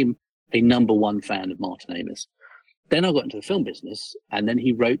became a number one fan of Martin Amis. Then I got into the film business, and then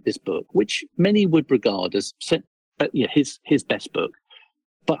he wrote this book, which many would regard as his best book,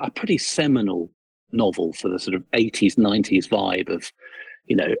 but a pretty seminal novel for the sort of 80s, 90s vibe of,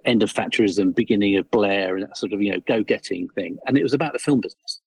 end of Thatcherism, beginning of Blair, and that sort of, go-getting thing. And it was about the film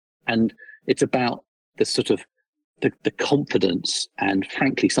business. And it's about the sort of the confidence and,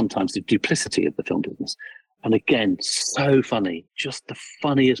 frankly, sometimes the duplicity of the film business. And again, so funny, just the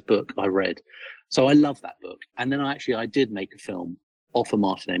funniest book I read. So I love that book. And then I did make a film off a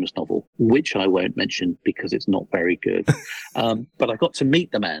Martin Amis novel, which I won't mention because it's not very good. But I got to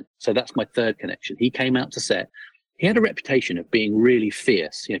meet the man. So that's my third connection. He came out to set. He had a reputation of being really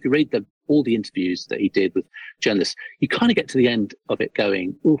fierce. If you read all the interviews that he did with journalists, you kind of get to the end of it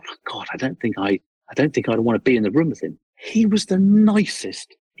going, oh God, I don't think I'd want to be in the room with him. He was the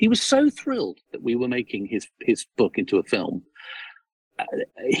nicest. He was so thrilled that we were making his book into a film.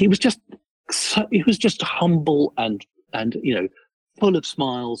 He was just so he was just humble and full of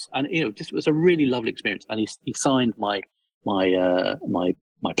smiles, and just it was a really lovely experience. And he signed my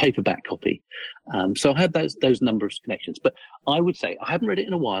paperback copy. So I had those number of connections. But I would say I haven't read it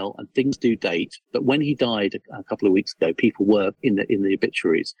in a while, and things do date. But when he died a couple of weeks ago, people were in the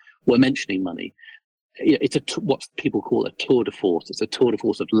obituaries were mentioning money. It's what people call a tour de force. It's a tour de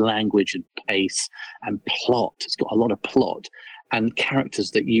force of language and pace and plot. It's got a lot of plot and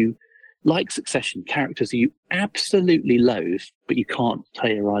characters that you like. Succession, characters that you absolutely loathe, but you can't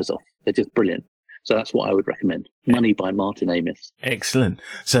tear your eyes off. They're just brilliant. So that's what I would recommend. Money by Martin Amis. Excellent.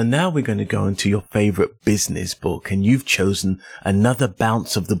 So now we're going to go into your favorite business book, and you've chosen Another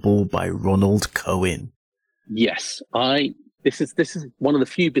Bounce of the Ball by Ronald Cohen. Yes, This is one of the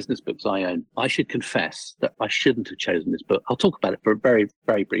few business books I own. I should confess that I shouldn't have chosen this book. I'll talk about it for very,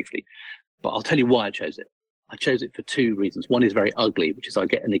 very briefly, but I'll tell you why I chose it. I chose it for two reasons. One is very ugly, which is I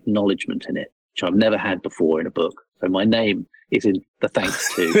get an acknowledgement in it, which I've never had before in a book. So my name is in the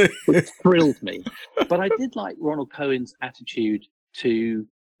thanks to, which thrilled me. But I did like Ronald Cohen's attitude to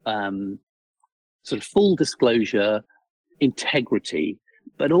sort of full disclosure, integrity,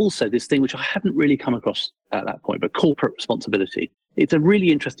 but also this thing which I hadn't really come across at that point, but corporate responsibility. It's a really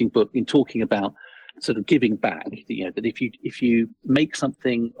interesting book in talking about sort of giving back, that if you make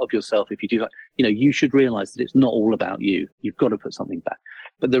something of yourself, if you do that, you should realize that it's not all about you. You've got to put something back.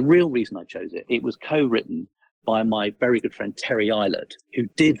 But the real reason I chose it was co-written by my very good friend Terry Eilert, who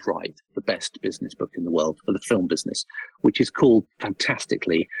did write the best business book in the world for the film business, which is called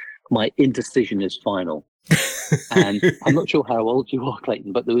fantastically My Indecision is Final. And I'm not sure how old you are,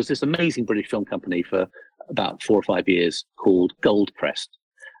 Clayton, but there was this amazing British film company for about 4 or 5 years called Gold Crest,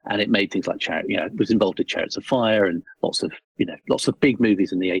 and it made things like it was involved in Chariots of Fire and lots of big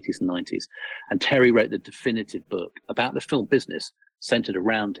movies in the 80s and 90s. And Terry wrote the definitive book about the film business centered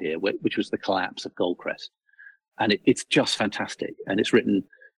around here, which was the collapse of Gold Crest. And it's just fantastic, and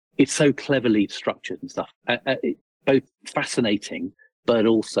it's so cleverly structured and stuff, both fascinating but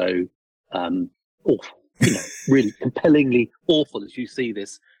also awful. Really compellingly awful as you see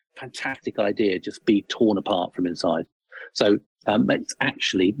this fantastic idea just be torn apart from inside. So it's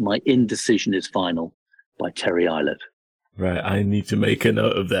actually My Indecision is Final by Terry Eilert. Right, I need to make a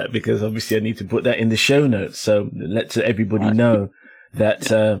note of that, because obviously I need to put that in the show notes. So let everybody know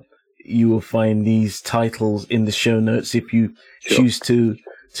that you will find these titles in the show notes if you choose to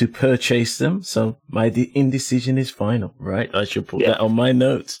purchase them. So My Indecision is Final, right? I should put that on my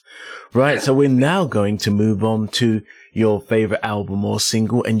notes. Right, so we're now going to move on to your favorite album or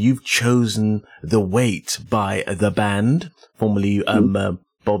single, and you've chosen The Wait by The Band, formerly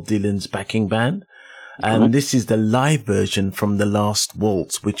Bob Dylan's backing band. And this is the live version from The Last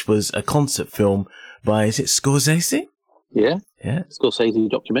Waltz, which was a concert film by, is it Scorsese? Yeah. Scorsese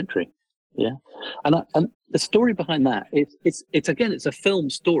documentary. Yeah. And the story behind that, it's a film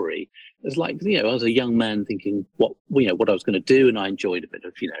story. It's like, I was a young man thinking what I was going to do, and I enjoyed a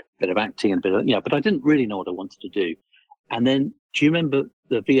bit of acting and but I didn't really know what I wanted to do. And then, do you remember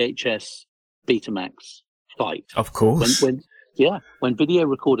the VHS Betamax fight? Of course. When video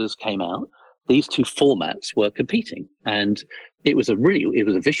recorders came out, these two formats were competing, and it was a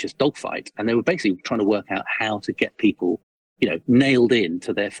vicious dogfight, and they were basically trying to work out how to get people, nailed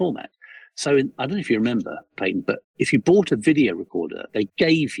into their format. So I don't know if you remember, Clayton, but if you bought a video recorder, they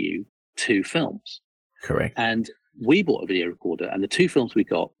gave you 2 films. Correct. And we bought a video recorder, and the 2 films we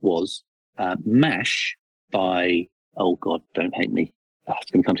got was MASH by, oh God, don't hate me.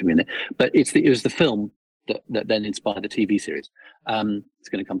 It's going to come to me in a minute. But it was the film that then inspired the TV series. It's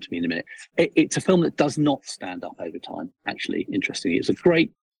going to come to me in a minute. It's a film that does not stand up over time, actually, interestingly. It's a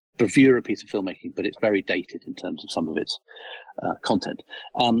great bravura piece of filmmaking, but it's very dated in terms of some of its content.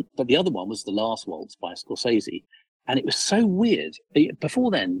 But the other one was The Last Waltz by Scorsese, and it was so weird.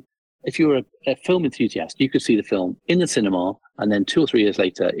 Before then, if you were a film enthusiast, you could see the film in the cinema, and then 2 or 3 years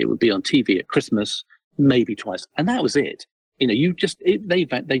later, it would be on TV at Christmas, maybe twice, and that was it. They just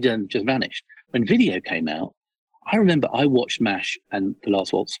vanished. When video came out, I remember I watched MASH and The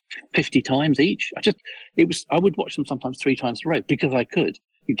Last Waltz 50 times each. I would watch them sometimes 3 times in a row because I could.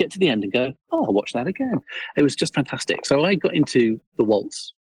 You get to the end and go, oh, I'll watch that again. It was just fantastic. So I got into the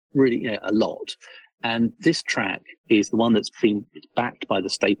waltz really a lot. And this track is the one that's been backed by the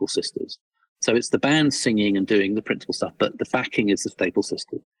Staple Sisters. So it's the band singing and doing the principal stuff, but the backing is the Staple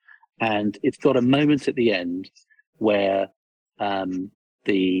Sisters. And it's got a moment at the end where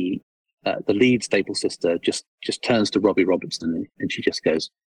the lead Staple Sister just turns to Robbie Robertson and she just goes,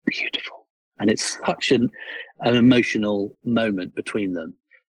 beautiful. And it's such an emotional moment between them.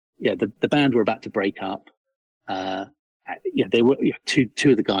 Yeah, the band were about to break up, they were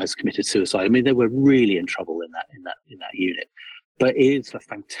two of the guys committed suicide. I mean, they were really in trouble in that unit. But it is a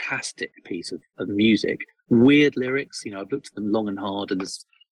fantastic piece of music. Weird lyrics. I've looked at them long and hard, and there's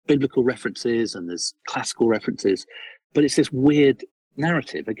biblical references and there's classical references, but it's this weird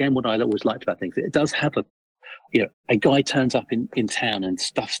narrative. Again, what I always liked about things, it does have a guy turns up in town and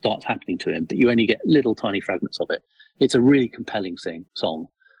stuff starts happening to him, but you only get little tiny fragments of it. It's a really compelling song.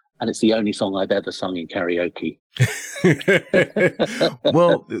 And it's the only song I've ever sung in karaoke.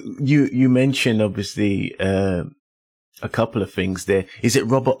 Well, you mentioned obviously a couple of things there. Is it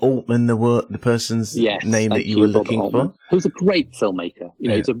Robert Altman, the person's name that you were looking for? Who's a great filmmaker.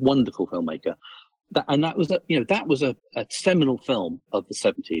 He's a wonderful filmmaker. That was a seminal film of the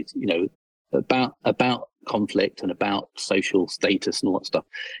 70s. About conflict and about social status and all that stuff.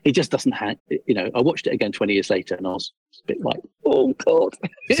 It just doesn't have. I watched it again 20 years later, and I was a bit like, oh God,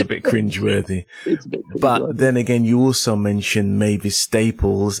 it's a bit cringeworthy. It's a bit cringeworthy. But then again, you also mentioned Mavis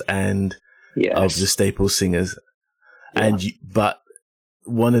Staples and of the Staples Singers. But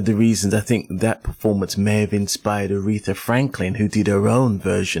one of the reasons I think that performance may have inspired Aretha Franklin, who did her own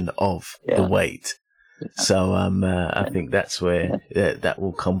version of The Wait. Yeah. So I think that's where that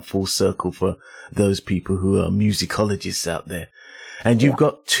will come full circle for those people who are musicologists out there. And you've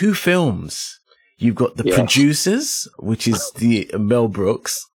got two films. You've got The Producers, which is the Mel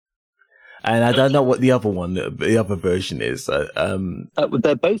Brooks. And I don't know what the other version is.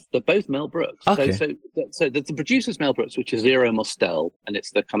 They're both Mel Brooks. Okay. So the Producers Mel Brooks, which is Zero Mostel, and it's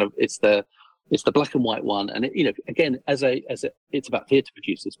the black and white one. And again, it's about theatre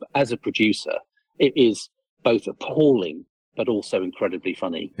producers, but as a producer, it is both appalling but also incredibly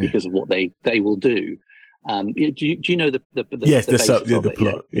funny because of what they will do. Do you know the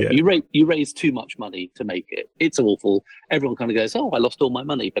plot? Yeah. You raise too much money to make it. It's awful. Everyone kind of goes, "Oh, I lost all my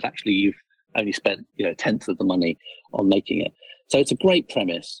money," but actually you've only spent a tenth of the money on making it. So it's a great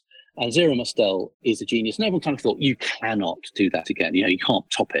premise. And Zero Mostel is a genius, and everyone kind of thought, you cannot do that again. You can't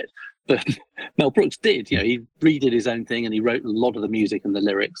top it. But Mel Brooks did. He redid his own thing, and he wrote a lot of the music and the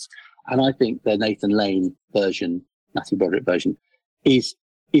lyrics. And I think the Nathan Lane version, Matthew Broderick version, is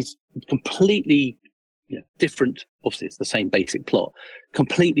completely different. Obviously, it's the same basic plot,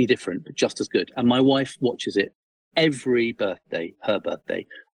 completely different, but just as good. And my wife watches it every birthday, her birthday,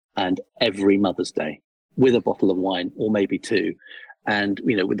 and every Mother's Day, with a bottle of wine or maybe two. And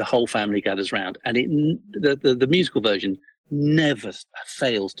with the whole family gathers round, and the musical version never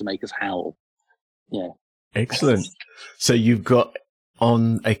fails to make us howl. Yeah, excellent. So you've got,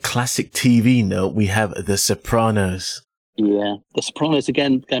 on a classic TV note, we have The Sopranos. Yeah, The Sopranos,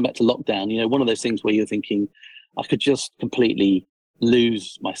 again, going back to lockdown, one of those things where you're thinking, I could just completely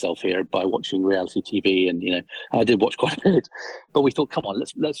lose myself here by watching reality TV. And, I did watch quite a bit, but we thought, come on,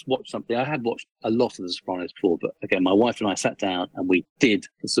 let's watch something. I had watched a lot of The Sopranos before, but again, my wife and I sat down and we did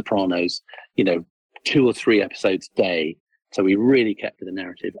The Sopranos, 2 or 3 episodes a day. So we really kept to the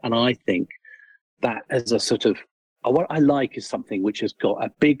narrative. And I think that as a sort of, what I like is something which has got a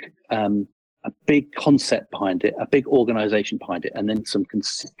big concept behind it, a big organization behind it, and then some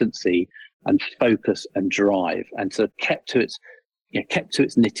consistency and focus and drive, and so kept to its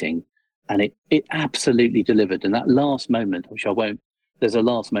knitting, and it absolutely delivered. And that last moment, which there's a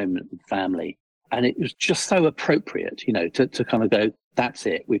last moment with family, and it was just so appropriate, to kind of go, that's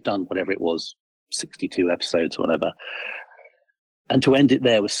it, we've done whatever it was, 62 episodes or whatever. And to end it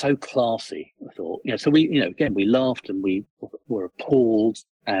there was so classy, I thought. So we, again, we laughed and we were appalled,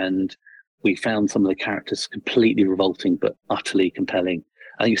 and we found some of the characters completely revolting but utterly compelling.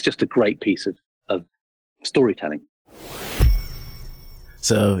 I think it's just a great piece of storytelling.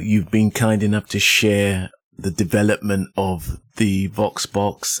 So you've been kind enough to share the development of the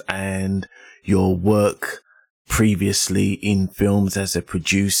VoxBox and your work previously in films as a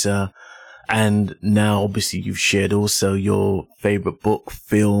producer. And now, obviously, you've shared also your favorite book,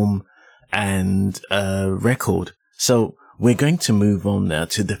 film, and record. So we're going to move on now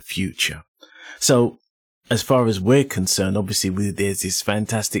to the future. So as far as we're concerned, obviously, there's this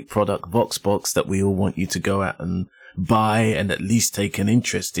fantastic product, VoxBox, that we all want you to go out and buy and at least take an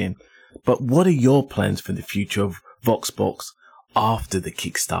interest in. But what are your plans for the future of VoxBox after the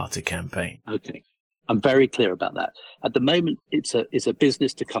Kickstarter campaign? Okay. I'm very clear about that. At the moment, it's a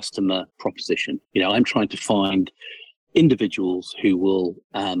business to customer proposition. I'm trying to find individuals who will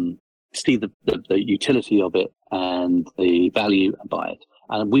see the utility of it and the value and buy it,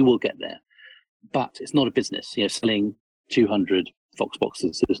 and we will get there. But it's not a business. Selling 200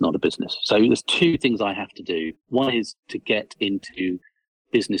 VoxBoxes is not a business. So there's 2 things I have to do. One is to get into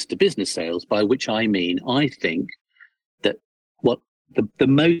business to business sales, by which I mean, I think that what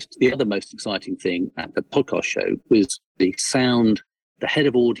the other most exciting thing at the podcast show was the sound, the head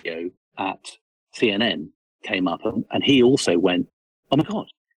of audio at CNN came up, and he also went, "Oh my God,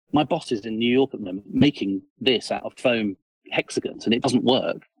 my boss is in New York at the moment making this out of foam hexagons, and it doesn't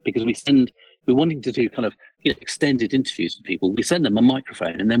work because we're wanting to do kind of extended interviews with people. We send them a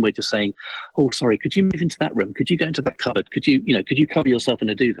microphone, and then we're just saying, "Oh, sorry, could you move into that room? Could you go into that cupboard? Could you cover yourself in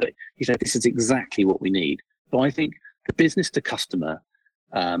a duvet?" He said, "This is exactly what we need." So I think the business to customer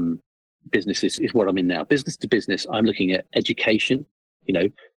business is what I'm in now. Business to business, I'm looking at education.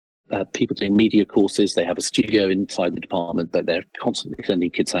 People doing media courses. They have a studio inside the department, but they're constantly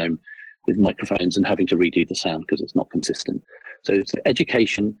sending kids home with microphones and having to redo the sound because it's not consistent. So it's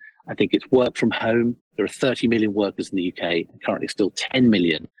education. I think it's work from home. There are 30 million workers in the UK, and currently still 10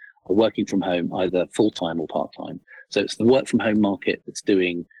 million are working from home, either full-time or part-time. So it's the work from home market that's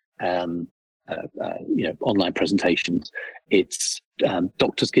doing online presentations. It's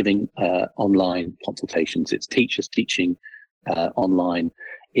doctors giving online consultations. It's teachers teaching online.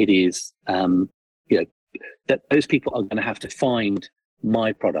 It is that those people are going to have to find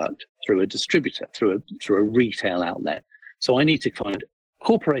my product through a distributor, through a retail outlet. So I need to find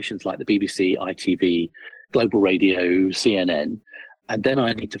corporations like the BBC, ITV, Global Radio, CNN, and then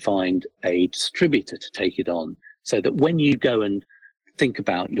I need to find a distributor to take it on, so that when you go and think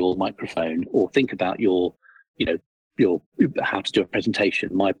about your microphone or think about your how to do a presentation,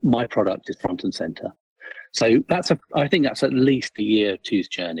 my product is front and center. So I think that's at least a year or two's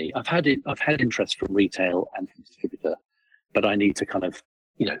journey. I've had interest from retail and from distributor, but I need to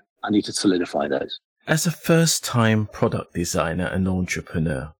I need to solidify those. As a first-time product designer and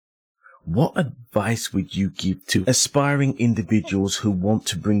entrepreneur, what advice would you give to aspiring individuals who want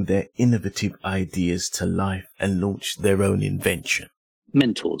to bring their innovative ideas to life and launch their own invention?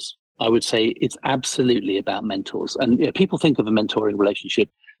 Mentors. I would say it's absolutely about mentors. And people think of a mentoring relationship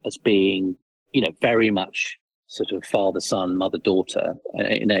as being, very much sort of father-son, mother-daughter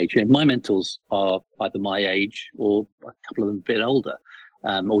in age. My mentors are either my age or a couple of them a bit older,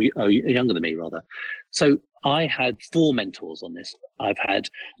 or younger than me, rather. So I had 4 mentors on this. I've had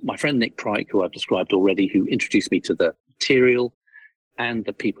my friend Nick Pryke, who I've described already, who introduced me to the material and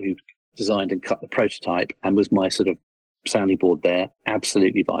the people who designed and cut the prototype and was my sort of sounding board there.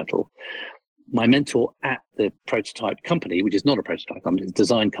 Absolutely vital. My mentor at the prototype company, which is not a prototype company, it's a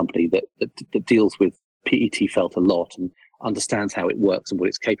design company that deals with PET felt a lot and understands how it works and what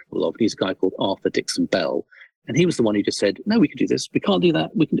it's capable of. He's a guy called Arthur Dixon Bell. And he was the one who just said, "No, we can do this. We can't do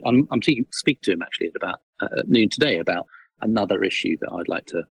that. We can." I'm speaking to him actually at about noon today about another issue that I'd like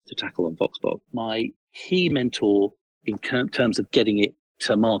to tackle on VoxBox. My key mentor in terms of getting it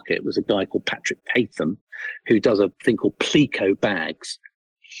to market was a guy called Patrick Patham, who does a thing called Plico bags.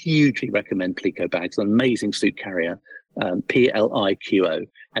 Hugely recommend Plico bags. An amazing suit carrier, Pliqo.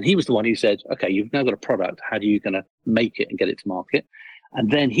 And he was the one who said, "Okay, you've now got a product. How are you going to make it and get it to market?" And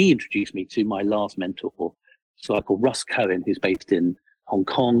then he introduced me to my last mentor, so I called Russ Cohen, who's based in Hong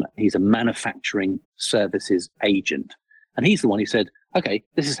Kong. He's a manufacturing services agent. And he's the one who said, "Okay,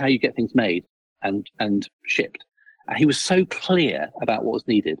 this is how you get things made and shipped." And he was so clear about what was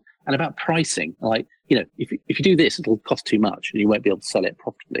needed and about pricing. Like, if you do this, it'll cost too much and you won't be able to sell it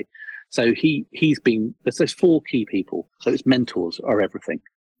profitably. So there's those 4 key people. So his mentors are everything.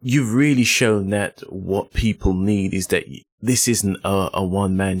 You've really shown that what people need is that this isn't a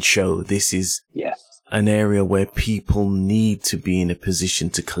one-man show. This is an area where people need to be in a position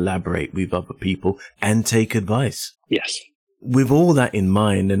to collaborate with other people and take advice. Yes. With all that in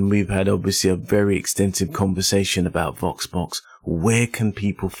mind, and we've had obviously a very extensive conversation about VoxBox, where can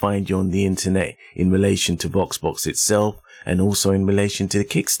people find you on the internet in relation to VoxBox itself and also in relation to the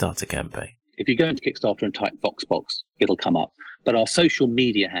Kickstarter campaign? If you go into Kickstarter and type VoxBox, it'll come up. But our social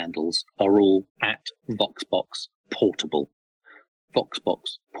media handles are all at VoxBox Portable. VoxBox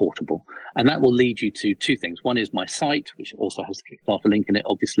Portable. And that will lead you to 2 things. One is my site, which also has the Kickstarter link in it,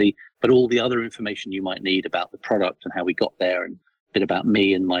 obviously, but all the other information you might need about the product and how we got there, and a bit about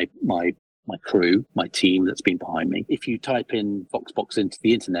me and my crew, my team that's been behind me. If you type in VoxBox into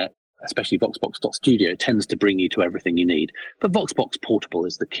the internet, especially voxbox.studio, it tends to bring you to everything you need. But VoxBox Portable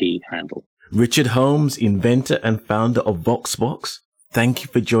is the key handle. Richard Holmes, inventor and founder of VoxBox, thank you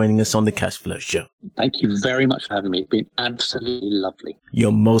for joining us on the Cashflow Show. Thank you very much for having me. It's been absolutely lovely.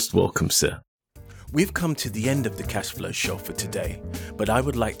 You're most welcome, sir. We've come to the end of the Cashflow Show for today, but I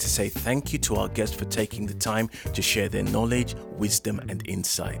would like to say thank you to our guests for taking the time to share their knowledge, wisdom and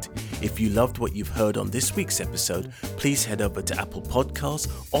insight. If you loved what you've heard on this week's episode, please head over to Apple Podcasts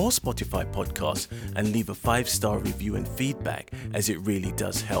or Spotify Podcasts and leave a 5-star review and feedback, as it really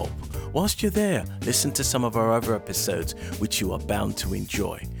does help. Whilst you're there, listen to some of our other episodes, which you are bound to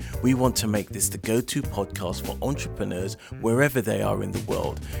enjoy. We want to make this the go-to podcast for entrepreneurs wherever they are in the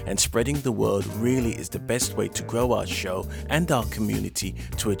world, and spreading the word really is the best way to grow our show and our community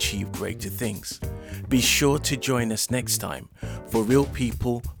to achieve greater things. Be sure to join us next time for real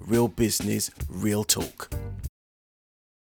people, real business, real talk.